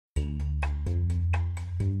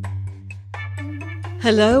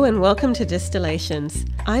Hello and welcome to Distillations.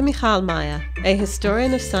 I'm Michal Meyer, a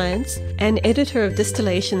historian of science and editor of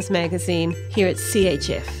Distillations magazine here at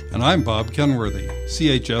CHF. And I'm Bob Kenworthy,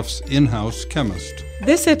 CHF's in-house chemist.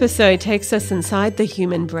 This episode takes us inside the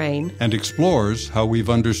human brain And explores how we've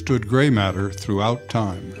understood gray matter throughout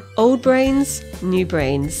time. Old brains, new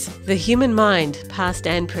brains, the human mind, past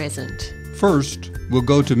and present. First, we'll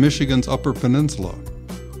go to Michigan's Upper Peninsula,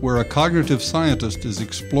 where a cognitive scientist is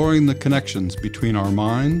exploring the connections between our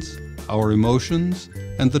minds, our emotions,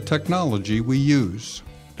 and the technology we use.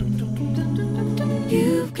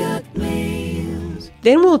 You've got mails.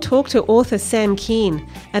 Then we'll talk to author Sam Kean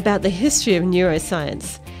about the history of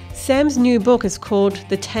neuroscience. Sam's new book is called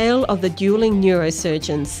The Tale of the Dueling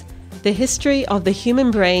Neurosurgeons, the history of the human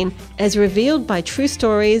brain as revealed by true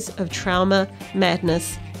stories of trauma,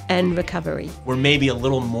 madness, and recovery. We're maybe a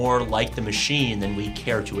little more like the machine than we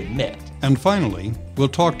care to admit. And finally, we'll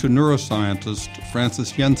talk to neuroscientist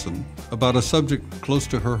Frances Jensen about a subject close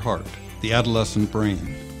to her heart, the adolescent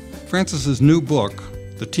brain. Frances's new book,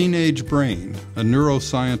 The Teenage Brain, a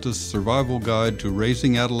neuroscientist's survival guide to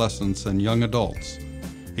raising adolescents and young adults,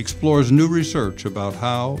 explores new research about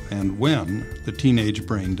how and when the teenage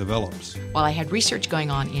brain develops. While I had research going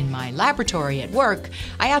on in my laboratory at work,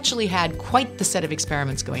 I actually had quite the set of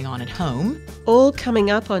experiments going on at home. All coming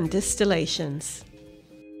up on Distillations.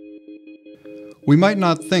 We might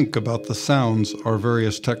not think about the sounds our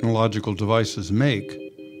various technological devices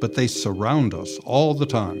make, but they surround us all the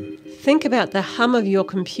time. Think about the hum of your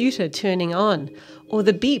computer turning on, or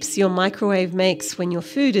the beeps your microwave makes when your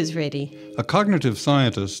food is ready. A cognitive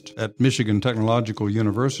scientist at Michigan Technological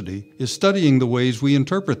University is studying the ways we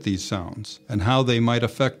interpret these sounds and how they might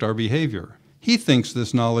affect our behavior. He thinks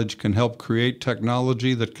this knowledge can help create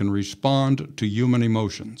technology that can respond to human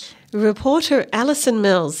emotions. Reporter Alison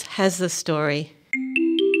Mills has the story.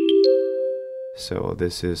 So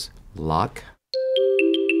this is lock,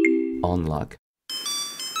 unlock.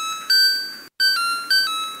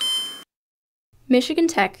 Michigan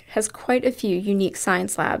Tech has quite a few unique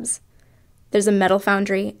science labs. There's a metal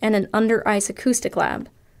foundry and an under-ice acoustic lab.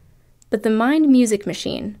 But the Mind Music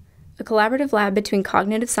Machine, a collaborative lab between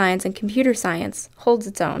cognitive science and computer science, holds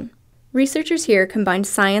its own. Researchers here combine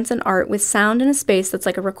science and art with sound in a space that's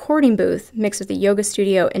like a recording booth mixed with a yoga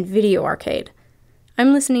studio and video arcade.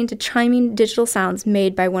 I'm listening to chiming digital sounds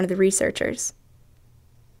made by one of the researchers.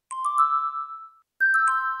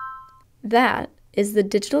 That is the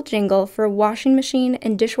digital jingle for a washing machine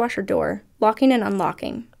and dishwasher door, locking and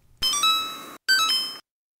unlocking.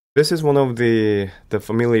 This is one of the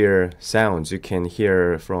familiar sounds you can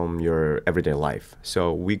hear from your everyday life.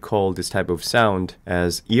 So we call this type of sound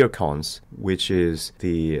as ear cones, which is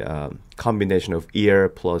the combination of ear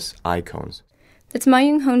plus eye cones. That's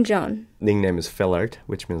Mayung-Hoon Jeon. Nickname is PhilArt,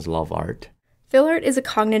 which means love art. PhilArt is a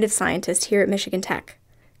cognitive scientist here at Michigan Tech.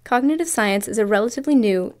 Cognitive science is a relatively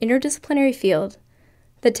new, interdisciplinary field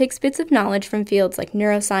that takes bits of knowledge from fields like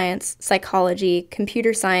neuroscience, psychology,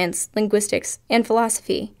 computer science, linguistics, and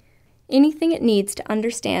philosophy. Anything it needs to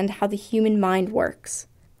understand how the human mind works,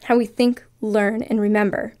 how we think, learn, and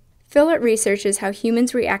remember. PhilArt researches how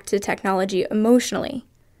humans react to technology emotionally.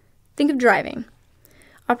 Think of driving.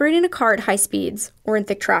 Operating a car at high speeds, or in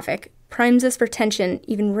thick traffic, primes us for tension,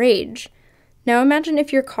 even rage. Now imagine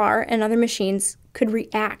if your car and other machines could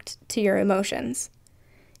react to your emotions.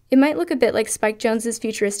 It might look a bit like Spike Jonze's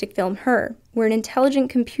futuristic film Her, where an intelligent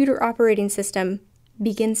computer operating system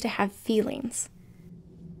begins to have feelings.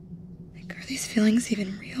 Like, are these feelings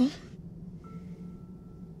even real?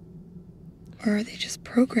 Or are they just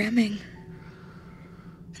programming?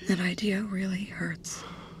 And that idea really hurts.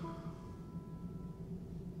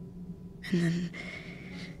 And then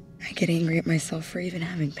I get angry at myself for even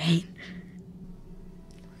having pain.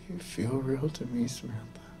 You feel real to me,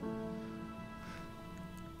 Samantha.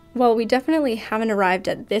 While we definitely haven't arrived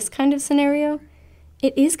at this kind of scenario,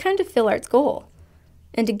 it is kind of PhilArt's goal.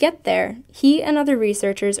 And to get there, he and other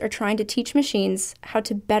researchers are trying to teach machines how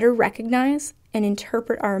to better recognize and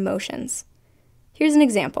interpret our emotions. Here's an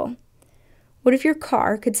example. What if your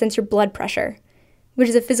car could sense your blood pressure, which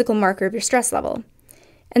is a physical marker of your stress level,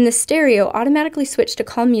 and the stereo automatically switched to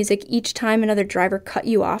calm music each time another driver cut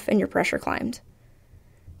you off and your pressure climbed?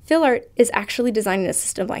 PhilArt is actually designing a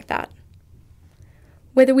system like that.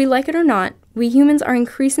 Whether we like it or not, we humans are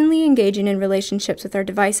increasingly engaging in relationships with our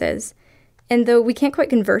devices, and though we can't quite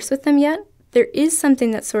converse with them yet, there is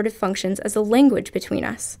something that sort of functions as a language between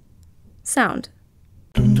us. Sound.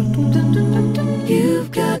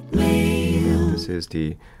 You've got mail. This is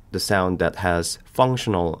the sound that has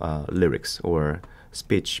functional lyrics or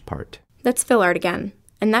speech part. That's PhilArt again,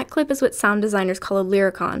 and that clip is what sound designers call a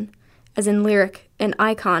lyricon, as in lyric and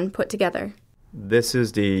icon put together. This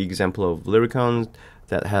is the example of lyricon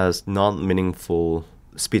that has non-meaningful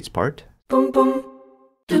speech part. Boom boom,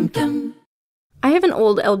 dum dum. I have an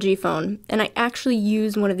old LG phone, and I actually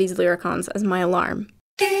use one of these lyricons as my alarm.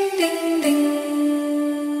 Ding ding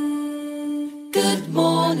ding. Good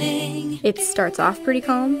morning. It starts off pretty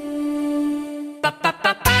calm.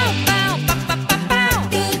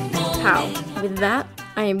 Pow. With that,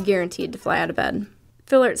 I am guaranteed to fly out of bed.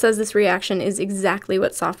 Fillert says this reaction is exactly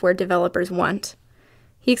what software developers want.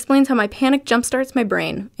 He explains how my panic jumpstarts my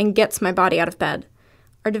brain and gets my body out of bed.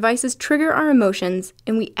 Our devices trigger our emotions,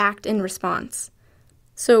 and we act in response.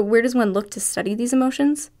 So where does one look to study these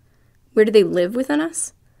emotions? Where do they live within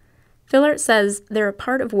us? Fillert says they're a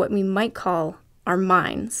part of what we might call our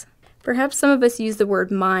minds. Perhaps some of us use the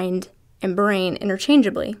word mind and brain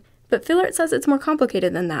interchangeably, but Fillert says it's more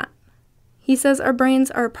complicated than that. He says our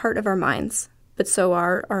brains are a part of our minds, but so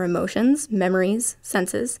are our emotions, memories,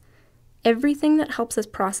 senses, everything that helps us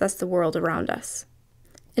process the world around us.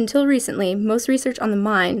 Until recently, most research on the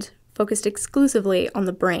mind focused exclusively on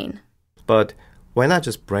the brain. But why not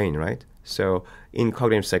just brain, right? So in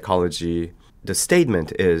cognitive psychology, the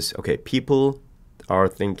statement is, okay, people are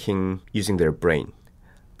thinking using their brain.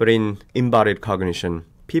 But in embodied cognition,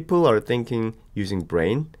 people are thinking using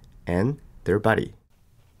brain and their body.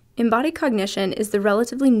 Embodied cognition is the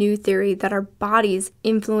relatively new theory that our bodies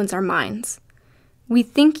influence our minds. We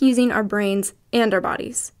think using our brains and our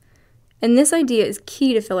bodies. And this idea is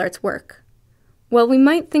key to Fillert's work. While we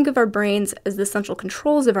might think of our brains as the central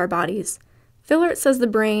controls of our bodies, Fillert says the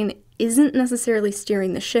brain isn't necessarily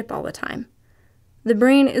steering the ship all the time. The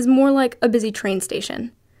brain is more like a busy train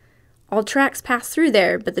station. All tracks pass through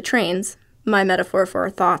there, but the trains, my metaphor for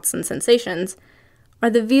our thoughts and sensations, are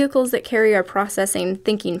the vehicles that carry our processing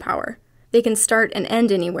thinking power. They can start and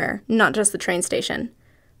end anywhere, not just the train station.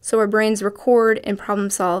 So our brains record and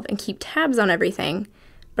problem solve and keep tabs on everything,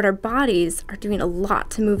 but our bodies are doing a lot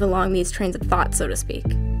to move along these trains of thought, so to speak.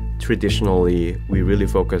 Traditionally, we really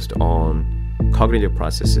focused on cognitive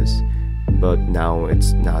processes, but now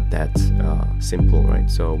it's not that simple, right?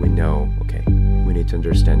 So we know, okay, we need to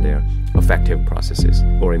understand their affective processes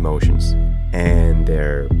or emotions and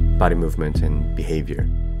their body movement and behavior.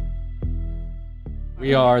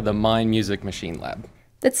 We are the Mind Music Machine Lab.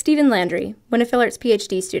 That's Stephen Landry, one of Fillert's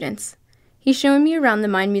PhD students. He's showing me around the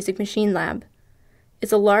Mind Music Machine Lab.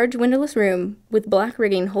 It's a large windowless room with black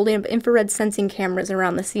rigging holding up infrared sensing cameras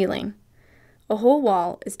around the ceiling. A whole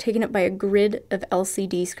wall is taken up by a grid of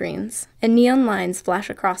LCD screens, and neon lines flash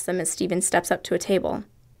across them as Stephen steps up to a table.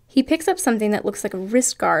 He picks up something that looks like a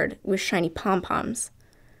wrist guard with shiny pom-poms.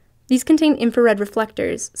 These contain infrared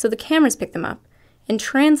reflectors, so the cameras pick them up and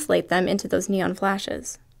translate them into those neon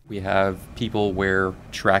flashes. We have people wear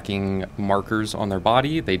tracking markers on their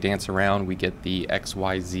body. They dance around. We get the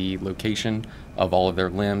XYZ location of all of their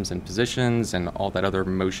limbs and positions and all that other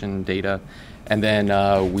motion data. And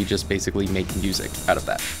then we just basically make music out of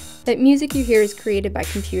that. That music you hear is created by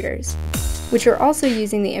computers, which are also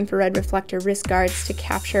using the infrared reflector wrist guards to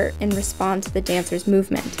capture and respond to the dancer's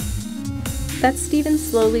movement. That's Stephen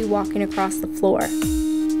slowly walking across the floor.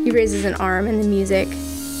 He raises an arm and the music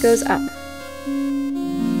goes up.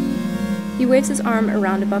 He waves his arm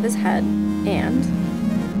around above his head, and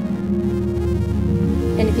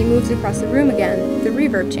if he moves across the room again, the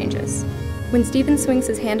reverb changes. When Stephen swings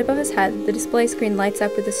his hand above his head, the display screen lights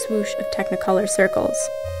up with a swoosh of Technicolor circles.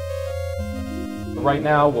 Right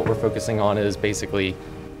now, what we're focusing on is basically,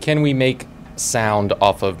 can we make sound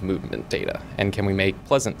off of movement data? And can we make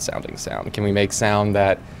pleasant sounding sound? Can we make sound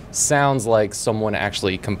that sounds like someone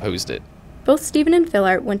actually composed it? Both Stephen and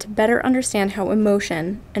Fillert want to better understand how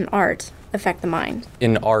emotion and art affect the mind.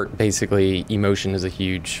 In art, basically, emotion is a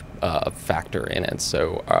huge factor in it.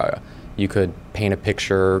 So you could paint a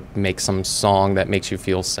picture, make some song that makes you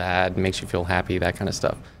feel sad, makes you feel happy, that kind of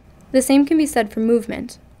stuff. The same can be said for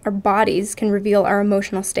movement. Our bodies can reveal our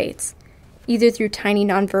emotional states, either through tiny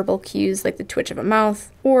nonverbal cues like the twitch of a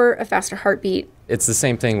mouth or a faster heartbeat. It's the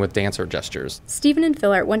same thing with dancer gestures. Stephen and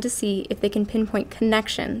Fillert want to see if they can pinpoint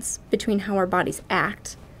connections between how our bodies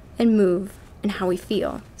act and move and how we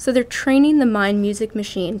feel. So they're training the mind music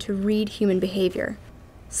machine to read human behavior.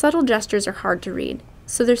 Subtle gestures are hard to read,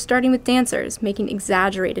 so they're starting with dancers making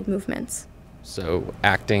exaggerated movements. So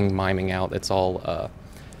acting, miming out, it's all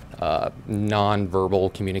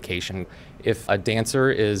non-verbal communication. If a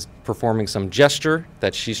dancer is performing some gesture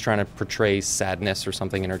that she's trying to portray sadness or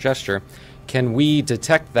something in her gesture, can we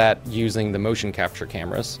detect that using the motion capture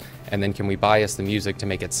cameras? And then can we bias the music to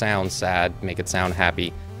make it sound sad, make it sound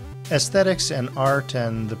happy? Aesthetics and art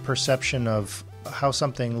and the perception of how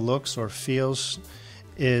something looks or feels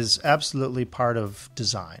is absolutely part of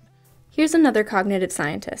design. Here's another cognitive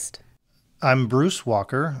scientist. I'm Bruce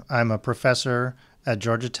Walker. I'm a professor at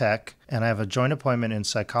Georgia Tech, and I have a joint appointment in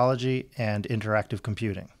psychology and interactive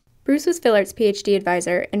computing. Bruce was Philart's PhD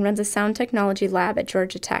advisor and runs a sound technology lab at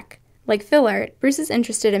Georgia Tech. Like Philart, Bruce is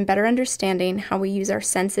interested in better understanding how we use our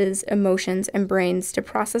senses, emotions, and brains to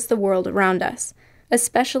process the world around us,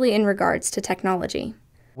 especially in regards to technology.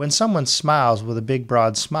 When someone smiles with a big,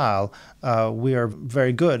 broad smile, we are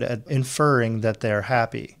very good at inferring that they're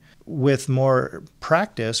happy. With more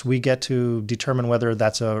practice, we get to determine whether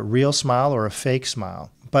that's a real smile or a fake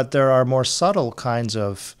smile. But there are more subtle kinds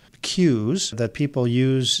of cues that people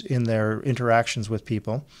use in their interactions with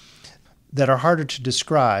people that are harder to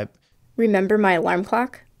describe. Remember my alarm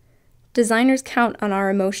clock? Designers count on our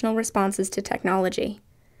emotional responses to technology.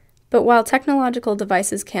 But while technological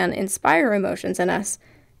devices can inspire emotions in us,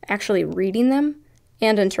 actually reading them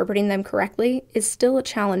and interpreting them correctly is still a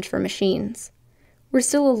challenge for machines. We're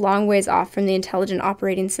still a long ways off from the intelligent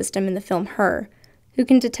operating system in the film Her, who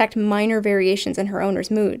can detect minor variations in her owner's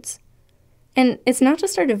moods. And it's not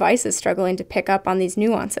just our devices struggling to pick up on these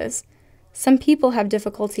nuances. Some people have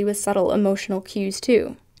difficulty with subtle emotional cues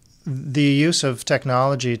too. The use of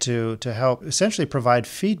technology to help essentially provide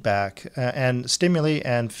feedback and stimuli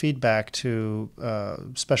and feedback to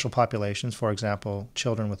special populations, for example,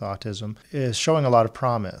 children with autism, is showing a lot of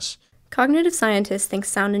promise. Cognitive scientists think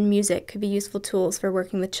sound and music could be useful tools for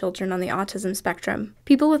working with children on the autism spectrum.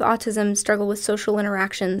 People with autism struggle with social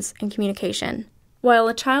interactions and communication. While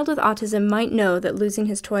a child with autism might know that losing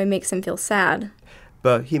his toy makes him feel sad,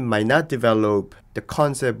 but he might not develop the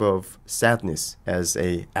concept of sadness as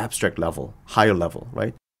an abstract level, higher level,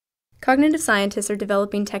 right? Cognitive scientists are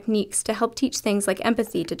developing techniques to help teach things like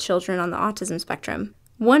empathy to children on the autism spectrum.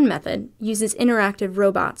 One method uses interactive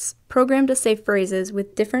robots programmed to say phrases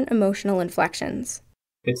with different emotional inflections.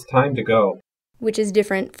 It's time to go. Which is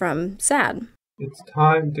different from sad. It's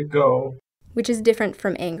time to go. Which is different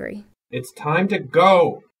from angry. It's time to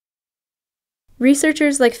go.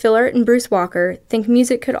 Researchers like Philart and Bruce Walker think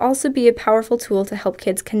music could also be a powerful tool to help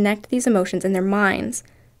kids connect these emotions in their minds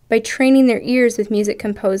by training their ears with music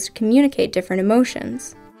composed to communicate different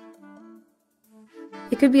emotions.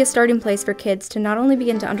 It could be a starting place for kids to not only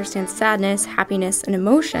begin to understand sadness, happiness, and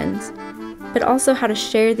emotions, but also how to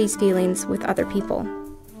share these feelings with other people.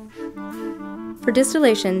 For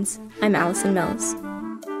Distillations, I'm Allison Mills.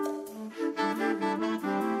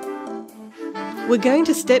 We're going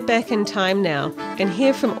to step back in time now and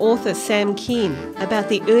hear from author Sam Kean about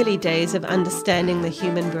the early days of understanding the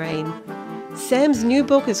human brain. Sam's new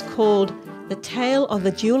book is called The Tale of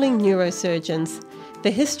the Dueling Neurosurgeons,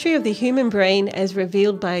 The History of the Human Brain as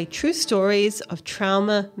Revealed by True Stories of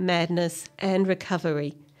Trauma, Madness, and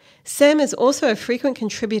Recovery. Sam is also a frequent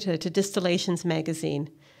contributor to Distillations magazine.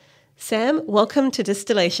 Sam, welcome to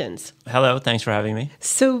Distillations. Hello, thanks for having me.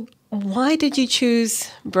 So, why did you choose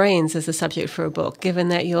brains as a subject for a book, given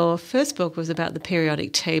that your first book was about the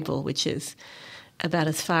periodic table, which is about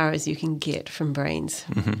as far as you can get from brains?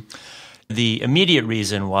 Mm-hmm. The immediate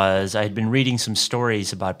reason was I had been reading some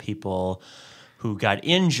stories about people who got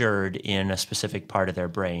injured in a specific part of their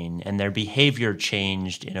brain, and their behavior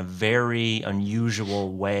changed in a very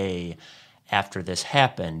unusual way after this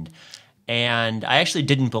happened. And I actually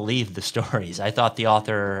didn't believe the stories. I thought the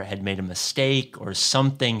author had made a mistake or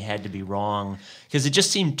something had to be wrong because it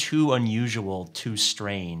just seemed too unusual, too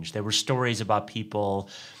strange. There were stories about people,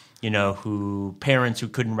 parents who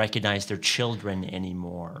couldn't recognize their children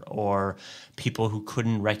anymore, or people who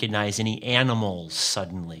couldn't recognize any animals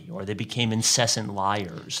suddenly, or they became incessant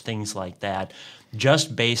liars, things like that,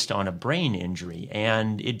 just based on a brain injury.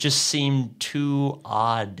 And it just seemed too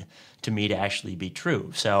odd to me to actually be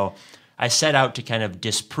true. So I set out to kind of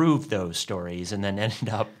disprove those stories and then ended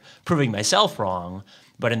up proving myself wrong,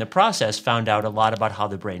 but in the process found out a lot about how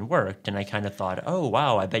the brain worked. And I kind of thought, oh,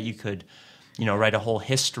 wow, I bet you could write a whole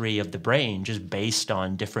history of the brain just based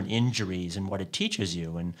on different injuries and what it teaches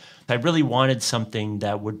you. And I really wanted something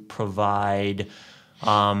that would provide,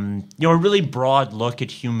 a really broad look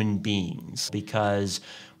at human beings, because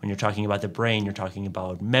when you're talking about the brain, you're talking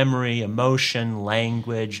about memory, emotion,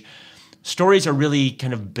 language. Stories are really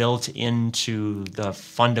kind of built into the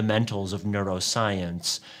fundamentals of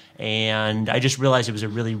neuroscience. And I just realized it was a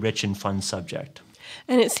really rich and fun subject.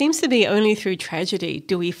 And it seems to be only through tragedy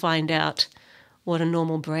do we find out what a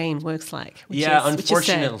normal brain works like.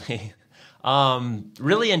 Unfortunately.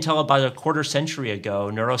 Really until about a quarter century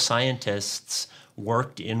ago, neuroscientists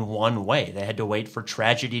worked in one way. They had to wait for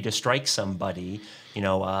tragedy to strike somebody,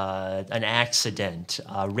 an accident,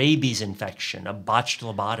 a rabies infection, a botched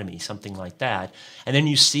lobotomy, something like that. And then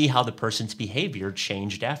you see how the person's behavior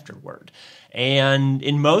changed afterward. And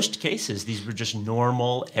in most cases, these were just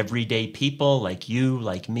normal, everyday people like you,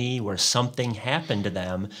 like me, where something happened to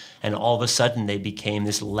them, and all of a sudden they became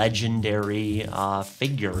this legendary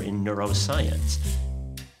figure in neuroscience.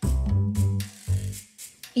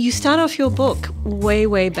 You start off your book way,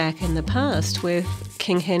 way back in the past with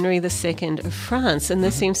King Henry II of France, and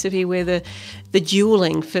this seems to be where the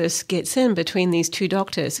dueling first gets in between these two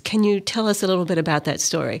doctors. Can you tell us a little bit about that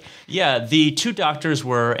story? Yeah, the two doctors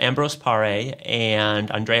were Ambrose Paré and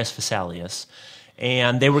Andreas Vesalius,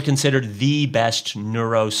 and they were considered the best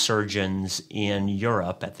neurosurgeons in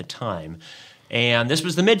Europe at the time. And this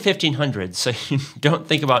was the mid-1500s, so you don't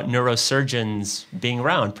think about neurosurgeons being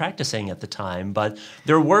around practicing at the time, but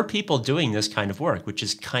there were people doing this kind of work, which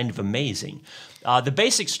is kind of amazing. The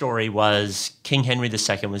basic story was King Henry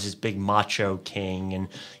II was this big macho king, and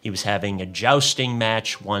he was having a jousting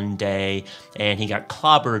match one day, and he got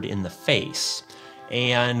clobbered in the face.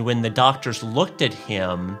 And when the doctors looked at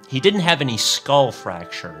him, he didn't have any skull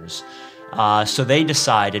fractures. So they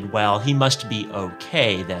decided, well, he must be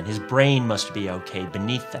okay then. His brain must be okay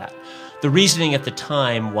beneath that. The reasoning at the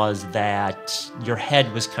time was that your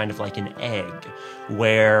head was kind of like an egg,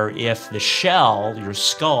 where if the shell, your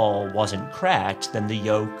skull, wasn't cracked, then the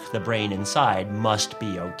yolk, the brain inside, must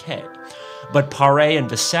be okay. But Paré and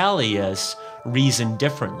Vesalius reasoned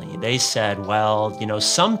differently. They said, well,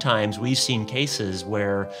 sometimes we've seen cases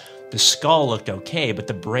where the skull looked okay, but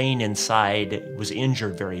the brain inside was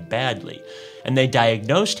injured very badly. And they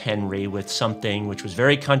diagnosed Henry with something which was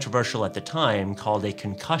very controversial at the time called a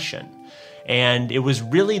concussion. And it was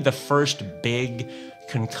really the first big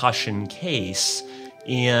concussion case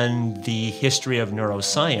in the history of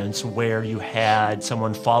neuroscience where you had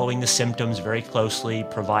someone following the symptoms very closely,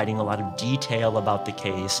 providing a lot of detail about the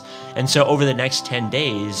case. And so over the next 10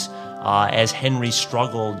 days, as Henry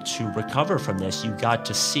struggled to recover from this, you got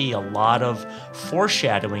to see a lot of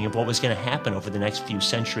foreshadowing of what was going to happen over the next few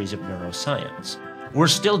centuries of neuroscience. We're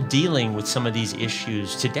still dealing with some of these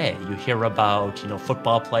issues today. You hear about,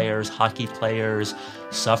 football players, hockey players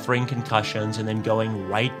suffering concussions and then going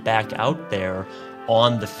right back out there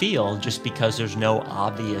on the field just because there's no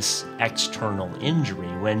obvious external injury,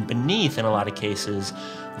 when beneath, in a lot of cases,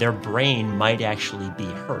 their brain might actually be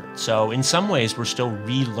hurt. So in some ways, we're still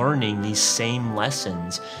relearning these same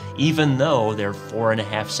lessons, even though they're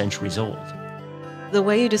 4.5 centuries old. The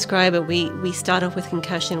way you describe it, we start off with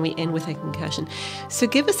concussion, we end with a concussion. So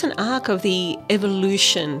give us an arc of the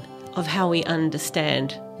evolution of how we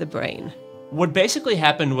understand the brain. What basically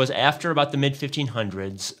happened was after about the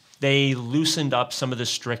mid-1500s, they loosened up some of the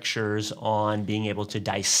strictures on being able to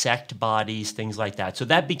dissect bodies, things like that. So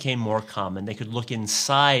that became more common. They could look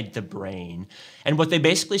inside the brain. And what they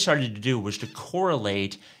basically started to do was to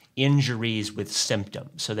correlate injuries with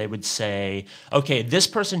symptoms. So they would say, okay, this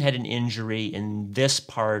person had an injury in this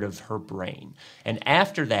part of her brain. And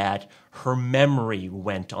after that, her memory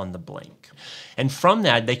went on the blink. And from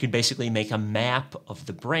that, they could basically make a map of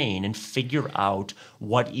the brain and figure out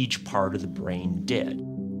what each part of the brain did.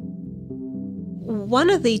 One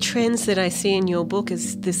of the trends that I see in your book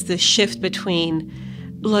is the shift between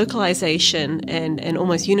localization and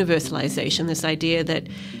almost universalization, this idea that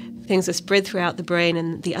things are spread throughout the brain,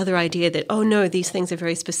 and the other idea that, oh no, these things are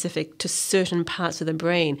very specific to certain parts of the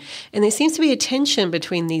brain. And there seems to be a tension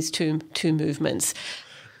between these two movements.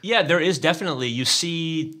 Yeah, there is definitely. You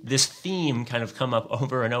see this theme kind of come up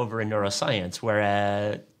over and over in neuroscience,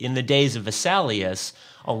 where in the days of Vesalius,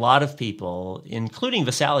 a lot of people, including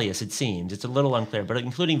Vesalius, it seems, it's a little unclear, but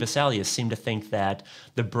including Vesalius, seem to think that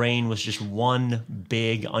the brain was just one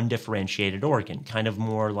big undifferentiated organ, kind of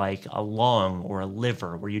more like a lung or a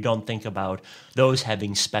liver, where you don't think about those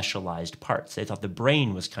having specialized parts. They thought the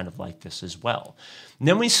brain was kind of like this as well. And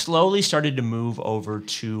then we slowly started to move over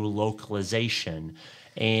to localization.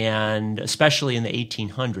 And especially in the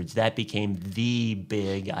 1800s, that became the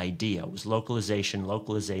big idea. It was localization,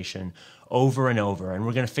 over and over. And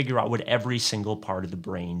we're going to figure out what every single part of the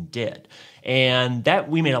brain did. And that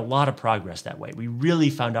we made a lot of progress that way. We really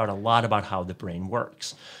found out a lot about how the brain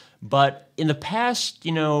works. But in the past,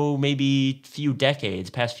 maybe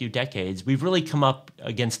past few decades, we've really come up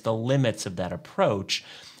against the limits of that approach.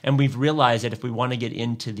 And we've realized that if we want to get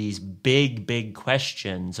into these big, big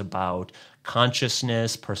questions about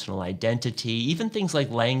consciousness, personal identity, even things like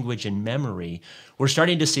language and memory, we're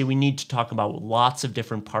starting to see we need to talk about lots of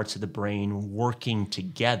different parts of the brain working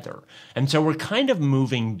together. And so we're kind of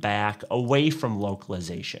moving back away from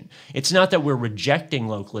localization. It's not that we're rejecting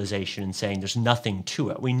localization and saying there's nothing to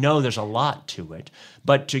it. We know there's a lot to it.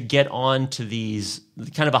 But to get on to these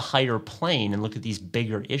kind of a higher plane and look at these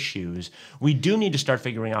bigger issues, we do need to start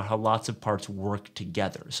figuring out how lots of parts work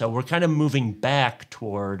together. So we're kind of moving back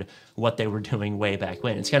toward what they were doing way back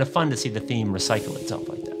when. It's kind of fun to see the theme recycle itself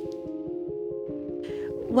like that.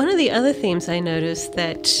 One of the other themes I noticed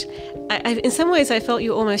that, in some ways, I felt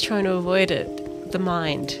you were almost trying to avoid it, the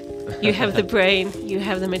mind. You have the brain, you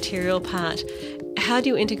have the material part. How do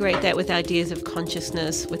you integrate that with ideas of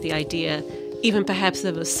consciousness, with the idea even perhaps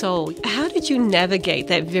of a soul? How did you navigate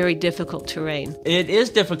that very difficult terrain? It is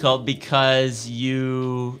difficult because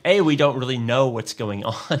we don't really know what's going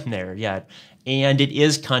on there yet. And it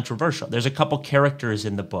is controversial. There's a couple characters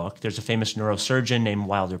in the book. There's a famous neurosurgeon named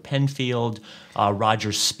Wilder Penfield,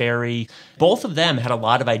 Roger Sperry. Both of them had a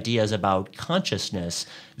lot of ideas about consciousness.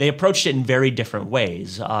 They approached it in very different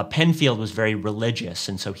ways. Penfield was very religious,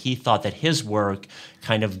 and so he thought that his work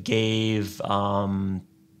kind of gave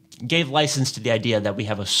license to the idea that we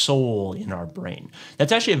have a soul in our brain.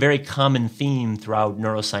 That's actually a very common theme throughout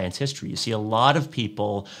neuroscience history. You see a lot of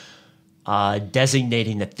people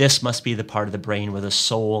designating that this must be the part of the brain where the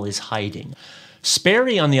soul is hiding.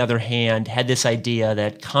 Sperry, on the other hand, had this idea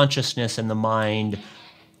that consciousness and the mind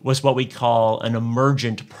was what we call an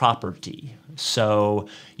emergent property. So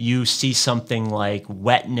you see something like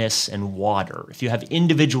wetness and water. If you have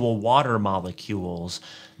individual water molecules,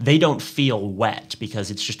 they don't feel wet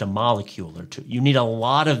because it's just a molecule or two. You need a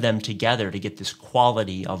lot of them together to get this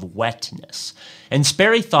quality of wetness. And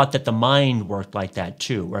Sperry thought that the mind worked like that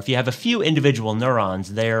too, where if you have a few individual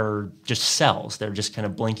neurons, they're just cells. They're just kind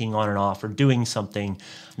of blinking on and off or doing something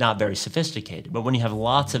not very sophisticated. But when you have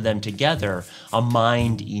lots of them together, a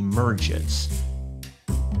mind emerges.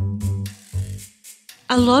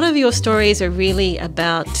 A lot of your stories are really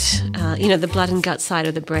about, the blood and gut side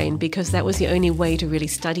of the brain because that was the only way to really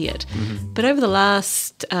study it. Mm-hmm. But over the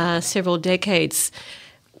last several decades,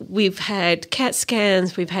 we've had CAT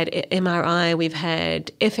scans, we've had MRI, we've had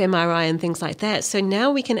fMRI and things like that. So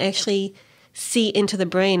now we can actually see into the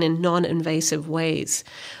brain in non-invasive ways.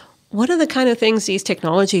 What are the kind of things these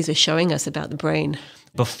technologies are showing us about the brain?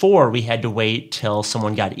 Before, we had to wait till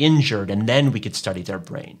someone got injured and then we could study their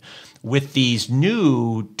brain. With these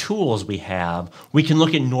new tools we have, we can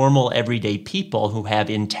look at normal everyday people who have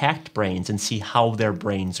intact brains and see how their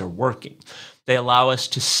brains are working. They allow us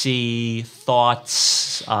to see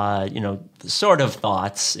thoughts, sort of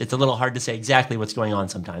thoughts. It's a little hard to say exactly what's going on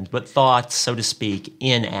sometimes, but thoughts, so to speak,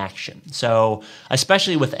 in action. So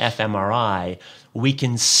especially with fMRI, we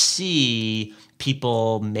can see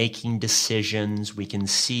people making decisions, we can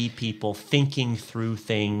see people thinking through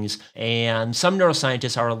things, and some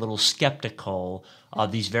neuroscientists are a little skeptical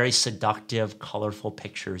of these very seductive, colorful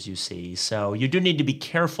pictures you see. So you do need to be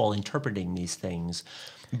careful interpreting these things.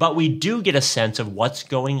 But we do get a sense of what's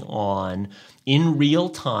going on in real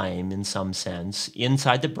time, in some sense,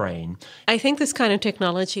 inside the brain. I think this kind of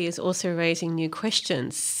technology is also raising new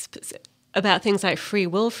questions about things like free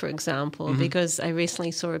will, for example, mm-hmm. because I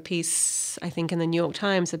recently saw a piece, I think, in the New York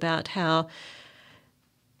Times about how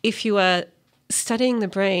if you are studying the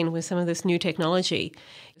brain with some of this new technology,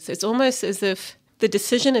 so it's almost as if the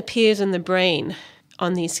decision appears in the brain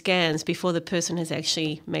on these scans before the person has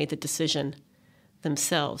actually made the decision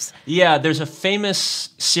themselves. Yeah, there's a famous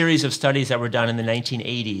series of studies that were done in the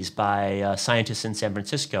 1980s by scientists in San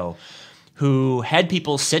Francisco who had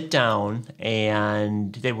people sit down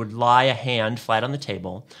and they would lie a hand flat on the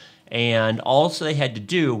table, and all they had to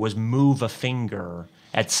do was move a finger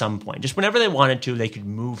at some point. Just whenever they wanted to, they could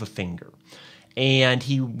move a finger. And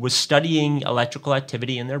he was studying electrical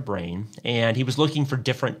activity in their brain, and he was looking for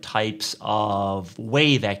different types of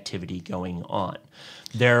wave activity going on.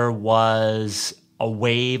 There was a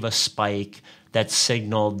wave, a spike, that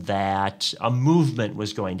signaled that a movement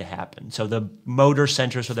was going to happen. So the motor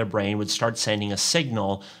centers of their brain would start sending a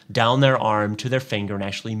signal down their arm to their finger and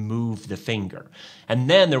actually move the finger. And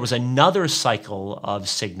then there was another cycle of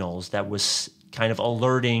signals that was kind of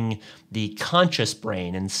alerting the conscious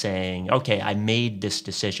brain and saying, okay, I made this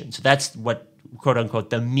decision. So that's what, quote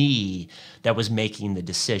unquote, the me that was making the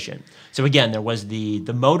decision. So again, there was the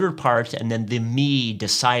motor part and then the me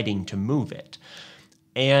deciding to move it.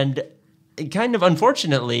 And kind of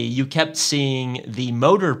unfortunately, you kept seeing the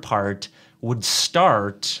motor part would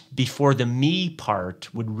start before the me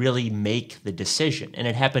part would really make the decision. And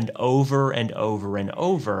it happened over and over and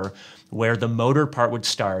over, where the motor part would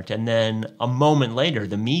start, and then a moment later,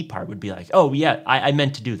 the me part would be like, oh yeah, I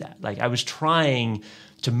meant to do that. Like, I was trying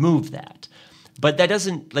to move that. But that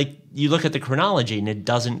doesn't, like, you look at the chronology and it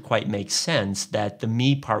doesn't quite make sense that the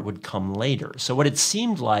me part would come later. So what it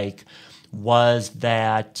seemed like was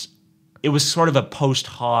that it was sort of a post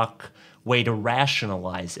hoc way to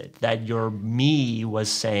rationalize it, that your me was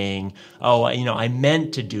saying, oh, I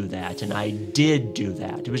meant to do that and I did do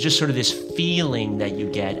that. It was just sort of this feeling that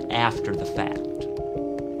you get after the fact.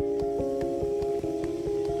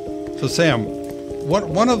 So Sam,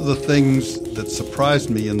 one of the things that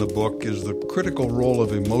surprised me in the book is the critical role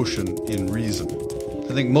of emotion in reason.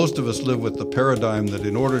 I think most of us live with the paradigm that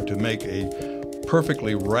in order to make a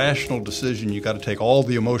perfectly rational decision, you got to take all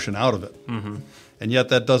the emotion out of it. Mm-hmm. And yet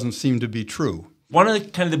that doesn't seem to be true. One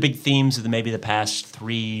of the big themes of maybe the past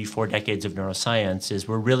 3-4 decades of neuroscience is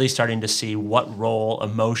we're really starting to see what role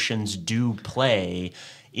emotions do play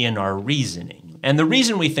in our reasoning. And the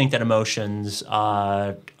reason we think that emotions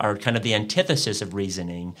are kind of the antithesis of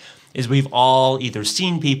reasoning is we've all either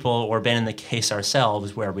seen people or been in the case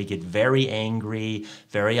ourselves where we get very angry,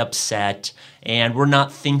 very upset, and we're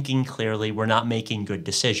not thinking clearly, we're not making good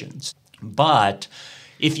decisions. But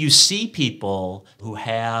if you see people who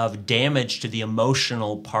have damage to the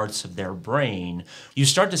emotional parts of their brain, you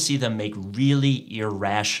start to see them make really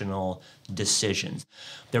irrational decisions.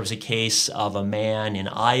 There was a case of a man in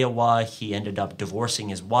Iowa. He ended up divorcing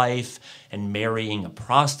his wife and marrying a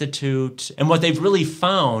prostitute. And what they've really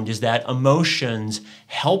found is that emotions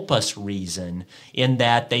help us reason in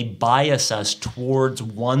that they bias us towards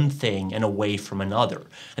one thing and away from another.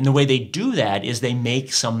 And the way they do that is they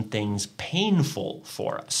make some things painful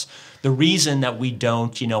for us. The reason that we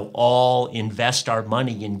don't, all invest our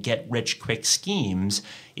money in get-rich-quick schemes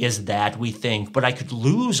is that we think, but I could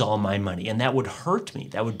lose all my money and that would hurt me.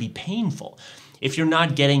 That would be painful. If you're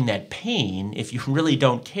not getting that pain, if you really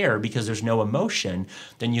don't care because there's no emotion,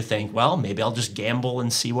 then you think, well, maybe I'll just gamble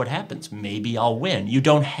and see what happens. Maybe I'll win. You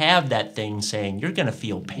don't have that thing saying you're going to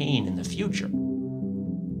feel pain in the future.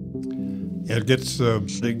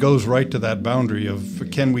 It goes right to that boundary of,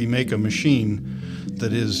 can we make a machine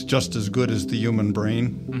that is just as good as the human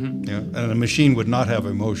brain? Mm-hmm. Yeah. And a machine would not have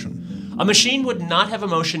emotion. A machine would not have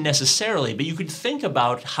emotion necessarily, but you could think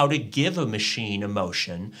about how to give a machine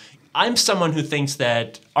emotion. I'm someone who thinks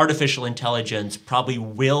that artificial intelligence probably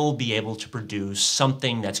will be able to produce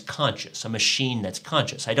something that's conscious, a machine that's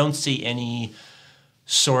conscious. I don't see any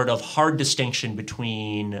sort of hard distinction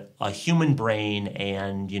between a human brain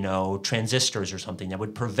and, transistors or something that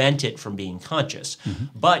would prevent it from being conscious. Mm-hmm.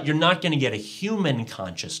 But you're not going to get a human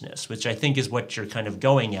consciousness, which I think is what you're kind of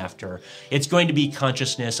going after. It's going to be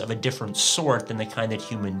consciousness of a different sort than the kind that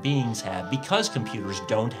human beings have, because computers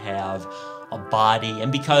don't have a body,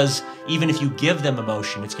 and because even if you give them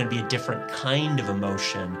emotion, it's going to be a different kind of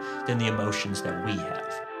emotion than the emotions that we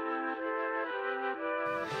have.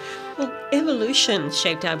 Well, evolution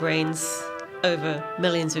shaped our brains over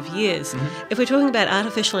millions of years. Mm-hmm. If we're talking about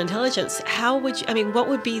artificial intelligence, what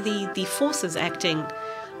would be the forces acting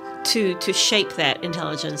to shape that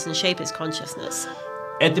intelligence and shape its consciousness?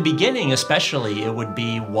 At the beginning, especially, it would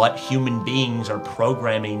be what human beings are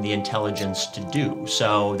programming the intelligence to do.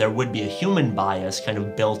 So there would be a human bias kind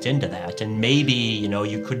of built into that, and maybe,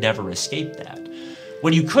 you could never escape that.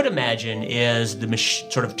 What you could imagine is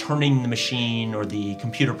sort of turning the machine or the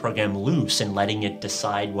computer program loose and letting it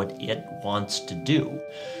decide what it wants to do.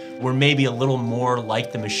 We're maybe a little more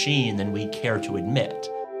like the machine than we care to admit.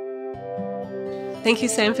 Thank you,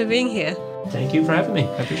 Sam, for being here. Thank you for having me.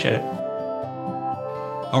 I appreciate it.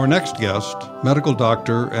 Our next guest, medical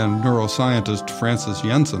doctor and neuroscientist Frances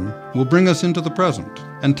Jensen, will bring us into the present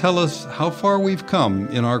and tell us how far we've come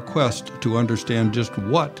in our quest to understand just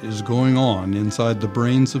what is going on inside the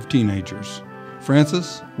brains of teenagers.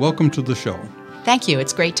 Frances, welcome to the show. Thank you.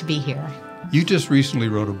 It's great to be here. You just recently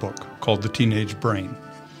wrote a book called The Teenage Brain.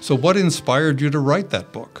 So what inspired you to write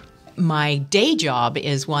that book? My day job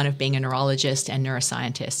is one of being a neurologist and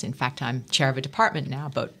neuroscientist. In fact, I'm chair of a department now.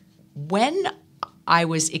 But when I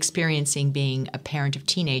was experiencing being a parent of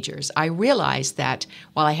teenagers, I realized that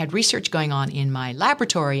while I had research going on in my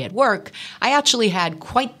laboratory at work, I actually had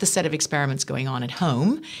quite the set of experiments going on at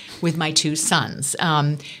home with my two sons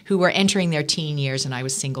who were entering their teen years, and I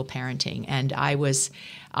was single parenting. And I was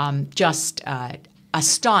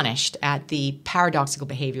astonished at the paradoxical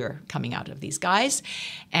behavior coming out of these guys.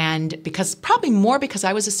 And probably more because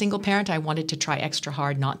I was a single parent, I wanted to try extra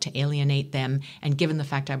hard not to alienate them. And given the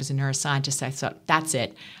fact I was a neuroscientist, I thought, that's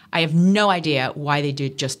it. I have no idea why they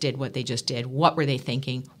just did what they just did. What were they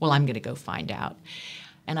thinking? Well, I'm going to go find out.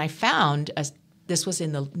 And I found, this was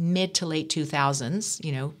in the mid to late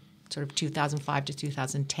 2000s, sort of 2005 to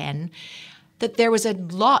 2010, that there was a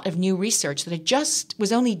lot of new research that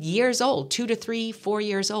was only years old, 2 to 3, 4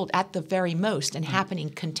 years old at the very most, and happening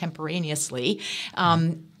contemporaneously,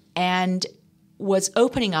 and was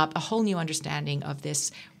opening up a whole new understanding of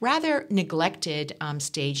this rather neglected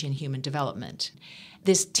stage in human development.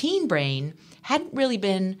 This teen brain hadn't really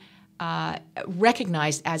been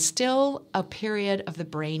recognized as still a period of the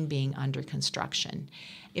brain being under construction.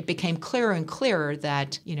 It became clearer and clearer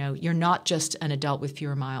that, you're not just an adult with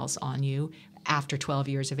fewer miles on you after 12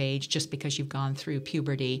 years of age, just because you've gone through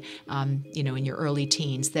puberty, in your early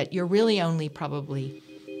teens, that you're really only probably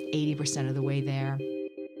 80% of the way there.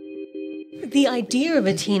 The idea of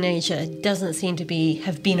a teenager doesn't seem to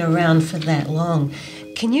have been around for that long.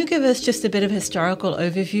 Can you give us just a bit of historical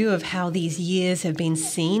overview of how these years have been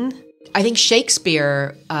seen? I think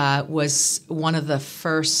Shakespeare was one of the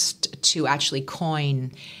first to actually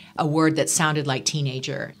coin a word that sounded like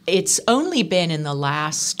teenager. It's only been in the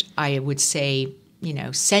last, I would say,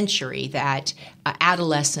 century that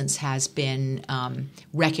adolescence has been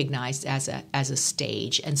recognized as a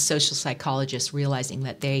stage, and social psychologists realizing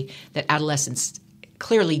that adolescents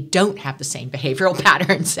clearly don't have the same behavioral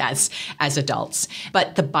patterns as adults.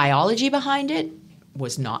 But the biology behind it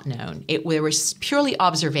was not known. It was purely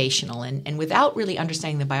observational, and without really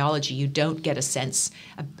understanding the biology, you don't get a sense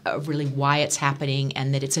of really why it's happening,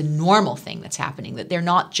 and that it's a normal thing that's happening, that they're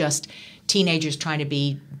not just teenagers trying to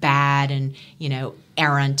be bad and,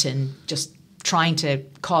 errant and just trying to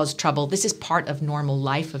cause trouble. This is part of normal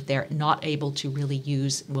life if they're not able to really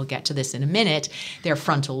use, we'll get to this in a minute, their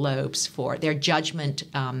frontal lobes for their judgment,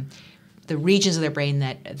 the regions of their brain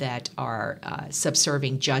that are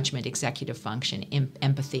subserving judgment, executive function,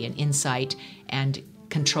 empathy, and insight, and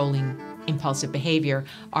controlling impulsive behavior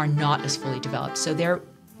are not as fully developed. So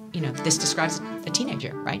this describes a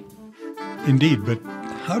teenager, right? Indeed, but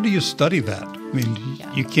how do you study that? I mean,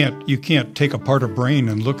 you can't take apart a brain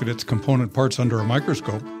and look at its component parts under a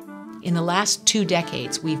microscope. In the last 2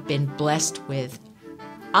 decades, we've been blessed with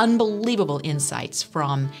unbelievable insights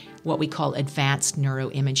from what we call advanced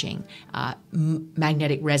neuroimaging,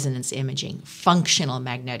 magnetic resonance imaging, functional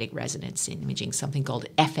magnetic resonance imaging, something called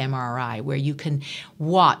fMRI, where you can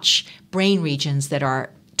watch brain regions that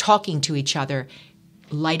are talking to each other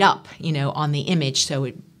light up, on the image.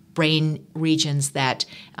 So brain regions that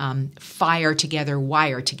fire together,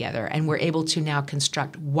 wire together. And we're able to now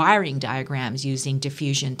construct wiring diagrams using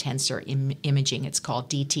diffusion tensor imaging. It's called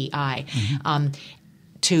DTI.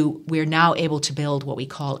 We're now able to build what we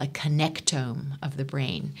call a connectome of the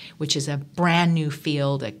brain, which is a brand new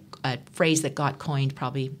field, a phrase that got coined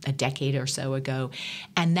probably a decade or so ago.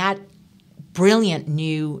 And that brilliant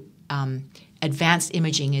new advanced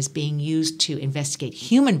imaging is being used to investigate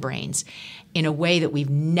human brains in a way that we've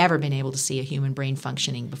never been able to see a human brain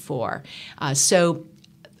functioning before. So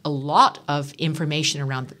a lot of information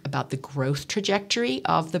about the growth trajectory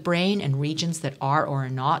of the brain and regions that are or are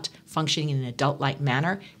not functioning in an adult-like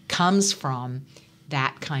manner comes from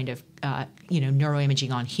that kind of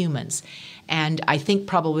neuroimaging on humans. And I think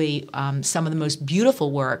probably some of the most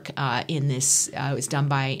beautiful work in this was done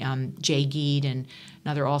by Jay Geed and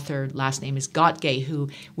another author, last name is Gottgay, who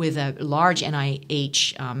with a large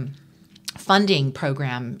NIH funding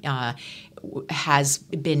program has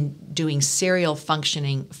been doing serial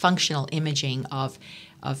functional imaging of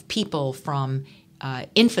people from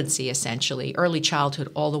infancy, essentially, early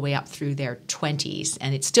childhood, all the way up through their 20s.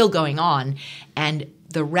 And it's still going on. And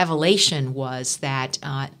the revelation was that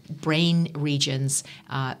brain regions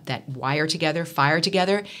that wire together, fire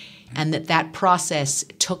together, and that process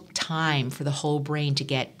took time for the whole brain to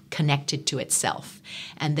get connected to itself,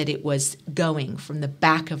 and that it was going from the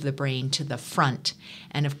back of the brain to the front.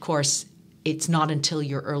 And of course, it's not until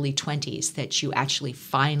your early 20s that you actually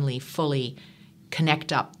finally fully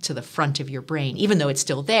connect up to the front of your brain. Even though it's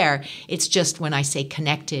still there, it's just, when I say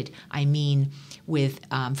connected, I mean with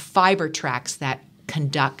fiber tracks that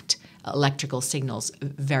conduct electrical signals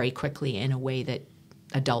very quickly in a way that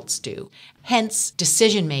adults do. Hence,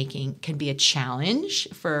 decision-making can be a challenge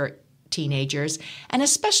for teenagers, and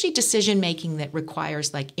especially decision-making that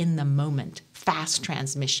requires, like, in-the-moment, fast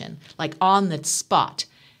transmission, like on the spot.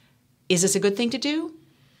 Is this a good thing to do?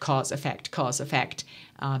 Cause, effect, cause, effect.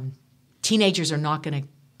 Teenagers are not going to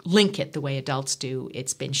link it the way adults do.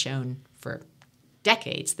 It's been shown for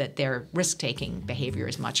decades that their risk-taking behavior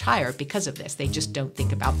is much higher because of this. They just don't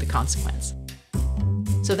think about the consequence.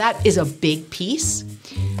 So that is a big piece.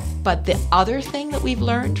 But the other thing that we've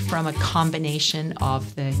learned from a combination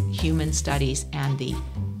of the human studies and the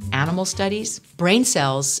animal studies, brain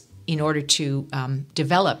cells, in order to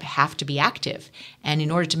develop, have to be active. And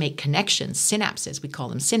in order to make connections, synapses, we call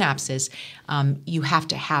them synapses, you have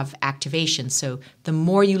to have activation. So the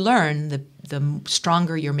more you learn, the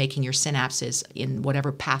stronger you're making your synapses in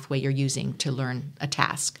whatever pathway you're using to learn a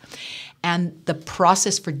task. And the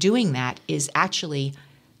process for doing that is actually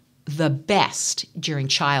the best during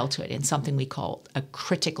childhood in something we call a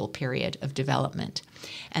critical period of development.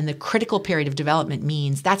 And the critical period of development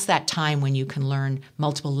means that's that time when you can learn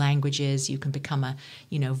multiple languages, you can become a,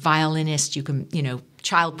 violinist, you can,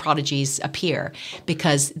 child prodigies appear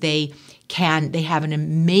because they have an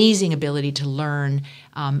amazing ability to learn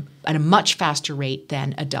at a much faster rate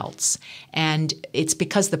than adults. And it's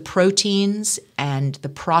because the proteins and the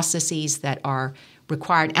processes that are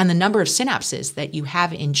required and the number of synapses that you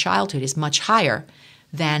have in childhood is much higher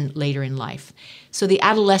than later in life. So the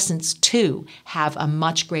adolescents, too, have a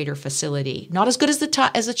much greater facility, not as good as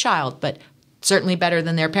a child, but certainly better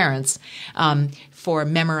than their parents, for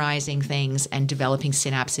memorizing things and developing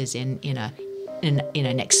synapses in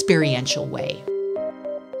an experiential way.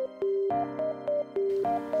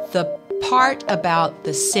 The part about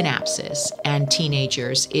the synapses and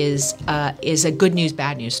teenagers is a good news,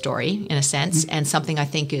 bad news story, in a sense, and something I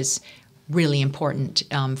think is really important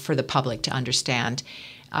for the public to understand.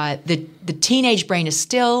 The teenage brain is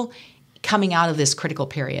still coming out of this critical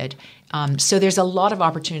period, so there's a lot of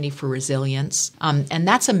opportunity for resilience, and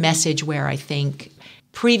that's a message where I think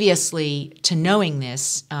previously to knowing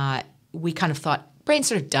this, we kind of thought, brain's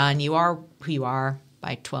sort of done, you are who you are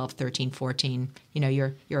by 12, 13, 14.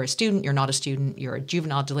 You're a student, you're not a student, you're a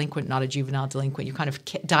juvenile delinquent, not a juvenile delinquent, you kind of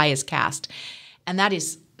die as cast. And that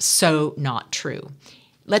is so not true.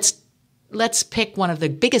 Let's pick one of the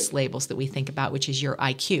biggest labels that we think about, which is your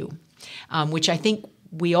IQ, which I think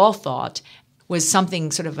we all thought was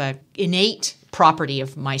something sort of a innate property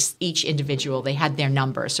of each individual. They had their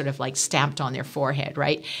number sort of like stamped on their forehead,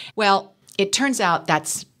 right? Well, it turns out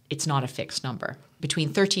it's not a fixed number.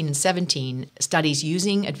 Between 13 and 17, studies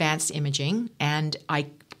using advanced imaging and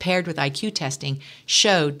paired with IQ testing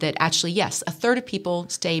showed that actually, yes, a third of people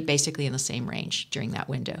stay basically in the same range during that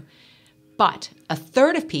window. But a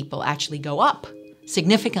third of people actually go up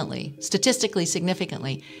significantly, statistically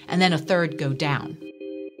significantly, and then a third go down.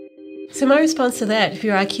 So my response to that, if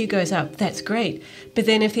your IQ goes up, that's great. But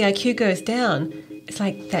then if the IQ goes down, it's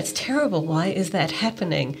like, that's terrible. Why is that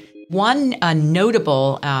happening? One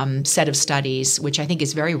notable set of studies, which I think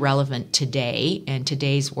is very relevant today in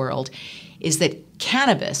today's world, is that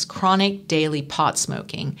cannabis, chronic daily pot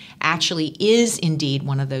smoking, actually is indeed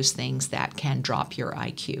one of those things that can drop your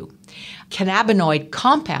IQ. Cannabinoid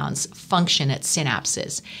compounds function at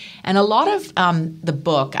synapses. And a lot of the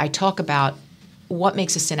book, I talk about what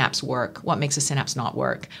makes a synapse work, what makes a synapse not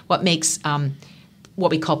work, what makes what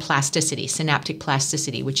we call plasticity, synaptic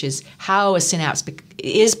plasticity, which is how a synapse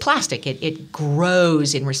is plastic. It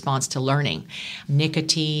grows in response to learning.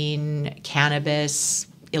 Nicotine, cannabis,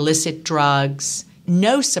 illicit drugs.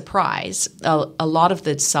 No surprise, a lot of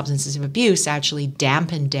the substances of abuse actually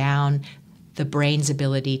dampen down the brain's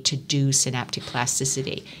ability to do synaptic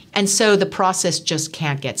plasticity. And so the process just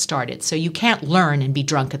can't get started. So you can't learn and be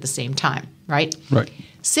drunk at the same time, right? Right.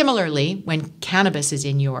 Similarly, when cannabis is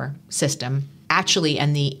in your system, actually,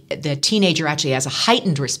 and the teenager actually has a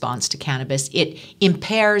heightened response to cannabis, it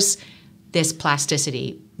impairs this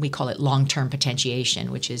plasticity. We call it long-term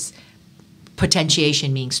potentiation, which is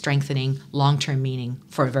potentiation meaning strengthening, long-term meaning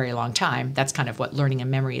for a very long time. That's kind of what learning and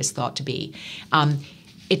memory is thought to be.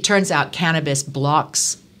 It turns out cannabis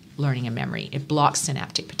blocks learning and memory. It blocks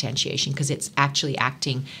synaptic potentiation because it's actually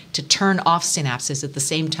acting to turn off synapses at the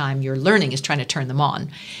same time your learning is trying to turn them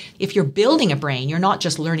on. If you're building a brain, you're not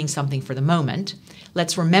just learning something for the moment.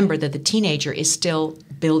 Let's remember that the teenager is still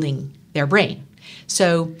building their brain.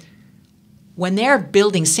 So when they're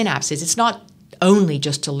building synapses, it's not only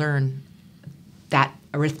just to learn that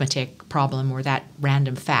arithmetic problem or that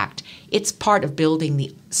random fact. It's part of building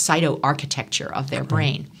the cytoarchitecture of their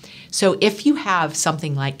brain. So if you have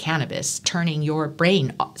something like cannabis turning your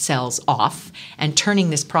brain cells off and turning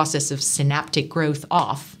this process of synaptic growth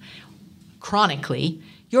off chronically,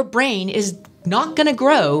 your brain is not going to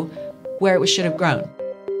grow where it should have grown.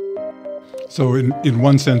 So in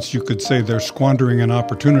one sense, you could say they're squandering an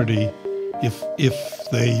opportunity if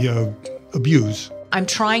they abuse. I'm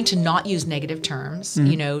trying to not use negative terms.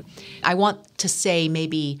 Mm-hmm. I want to say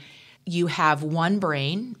maybe you have one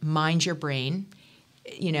brain, mind your brain.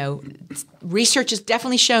 research has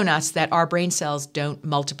definitely shown us that our brain cells don't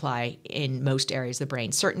multiply in most areas of the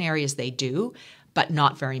brain. Certain areas they do, but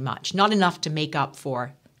not very much. Not enough to make up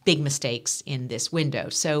for big mistakes in this window.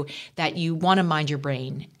 So that you want to mind your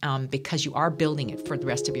brain because you are building it for the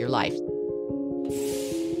rest of your life.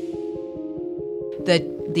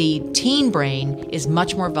 The teen brain is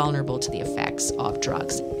much more vulnerable to the effects of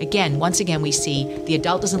drugs. Once again, we see the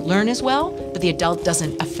adult doesn't learn as well, but the adult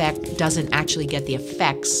doesn't actually get the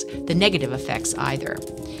effects, the negative effects either.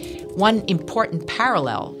 One important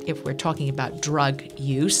parallel, if we're talking about drug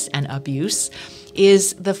use and abuse,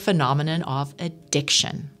 is the phenomenon of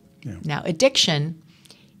addiction. Yeah. Now, addiction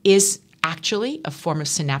is actually a form of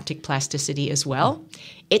synaptic plasticity as well.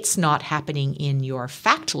 It's not happening in your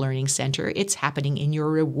fact learning center, it's happening in your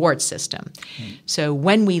reward system. So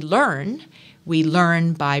when we learn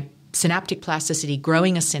by synaptic plasticity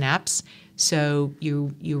growing a synapse. So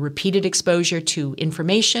you repeated exposure to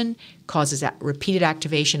information causes that repeated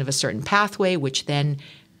activation of a certain pathway, which then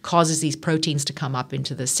causes these proteins to come up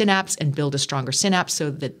into the synapse and build a stronger synapse so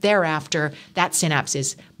that thereafter that synapse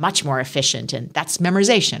is much more efficient. And that's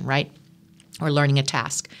memorization, right? Or learning a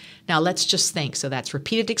task. Now let's just think. So that's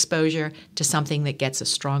repeated exposure to something that gets a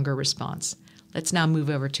stronger response. Let's now move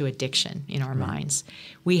over to addiction in our minds.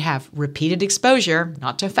 We have repeated exposure,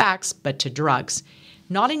 not to facts, but to drugs.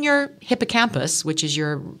 Not in your hippocampus, which is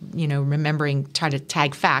your, remembering, trying to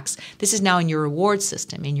tag facts. This is now in your reward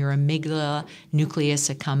system, in your amygdala, nucleus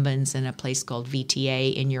accumbens, and a place called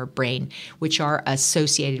VTA in your brain, which are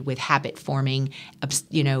associated with habit forming,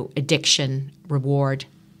 addiction, reward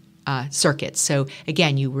circuits. So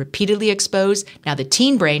again, you repeatedly expose. Now the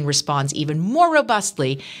teen brain responds even more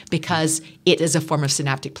robustly because it is a form of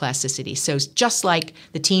synaptic plasticity. So just like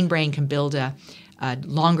the teen brain can build a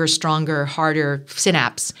longer, stronger, harder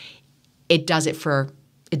synapse, it does it for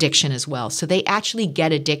addiction as well. So they actually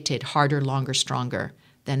get addicted harder, longer, stronger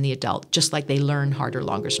than the adult, just like they learn harder,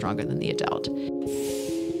 longer, stronger than the adult.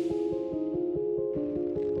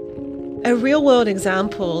 A real-world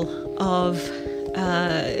example of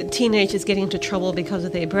teenagers getting into trouble because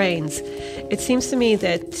of their brains. It seems to me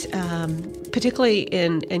that particularly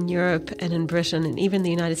in Europe and in Britain and even the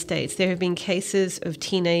United States, there have been cases of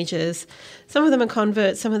teenagers, some of them are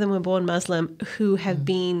converts, some of them were born Muslim, who have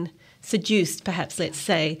been seduced, perhaps let's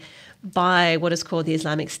say, by what is called the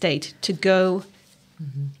Islamic State to go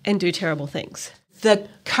and do terrible things. The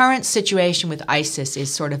current situation with ISIS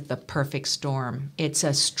is sort of the perfect storm. It's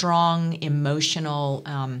a strong emotional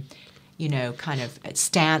kind of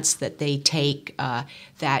stance that they take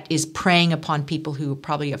that is preying upon people who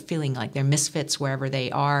probably are feeling like they're misfits wherever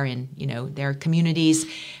they are in, their communities.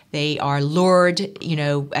 They are lured,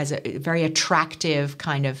 as a very attractive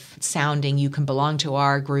kind of sounding, you can belong to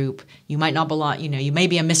our group. You might not belong, you may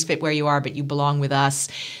be a misfit where you are, but you belong with us.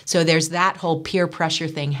 So there's that whole peer pressure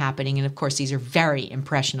thing happening. And of course, these are very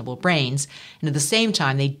impressionable brains. And at the same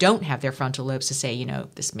time, they don't have their frontal lobes to say,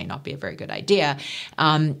 this may not be a very good idea.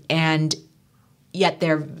 And yet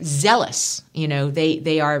they're zealous.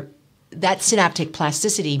 They are, that synaptic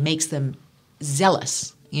plasticity makes them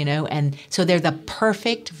zealous. And so they're the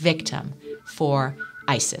perfect victim for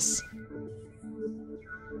ISIS.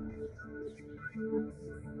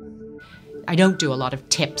 I don't do a lot of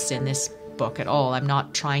tips in this book at all. I'm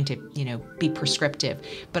not trying to, be prescriptive,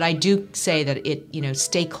 but I do say that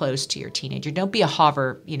stay close to your teenager. Don't be a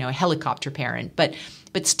a helicopter parent, but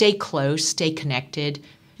stay close, stay connected.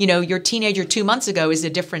 Your teenager 2 months ago is a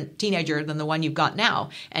different teenager than the one you've got now.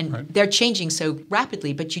 And They're changing so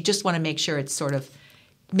rapidly, but you just want to make sure it's sort of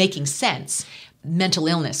making sense. Mental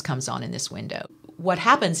illness comes on in this window. What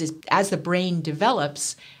happens is as the brain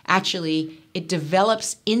develops, actually it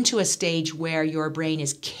develops into a stage where your brain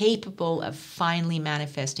is capable of finally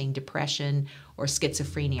manifesting depression or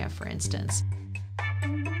schizophrenia, for instance.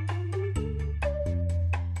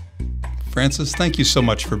 Frances, thank you so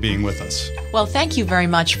much for being with us. Well, thank you very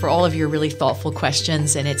much for all of your really thoughtful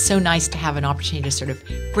questions, and it's so nice to have an opportunity to sort of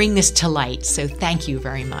bring this to light, so thank you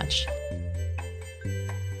very much.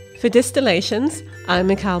 For Distillations, I'm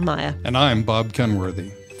Mikhail Meyer. And I'm Bob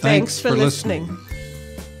Kenworthy. Thanks for listening.